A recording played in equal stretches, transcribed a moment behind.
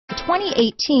The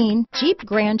 2018 Jeep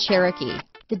Grand Cherokee.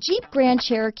 The Jeep Grand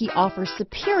Cherokee offers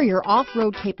superior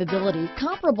off-road capability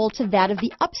comparable to that of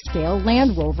the upscale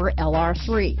Land Rover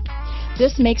LR3.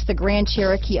 This makes the Grand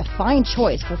Cherokee a fine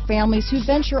choice for families who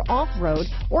venture off-road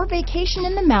or vacation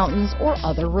in the mountains or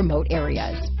other remote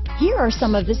areas. Here are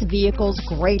some of this vehicle's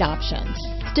great options: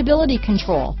 stability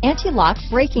control, anti-lock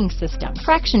braking system,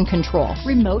 traction control,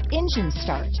 remote engine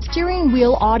start, steering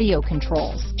wheel audio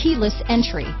controls, keyless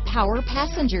entry, power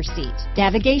passenger seat,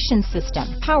 navigation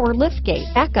system, power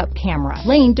liftgate, backup camera,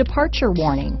 lane departure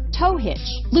warning, tow hitch,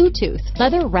 Bluetooth,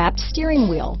 leather-wrapped steering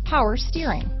wheel, power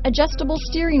steering, adjustable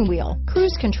steering wheel,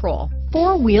 cruise control,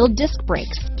 four-wheel disc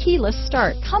brakes, keyless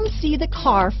start. Come see the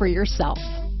car for yourself.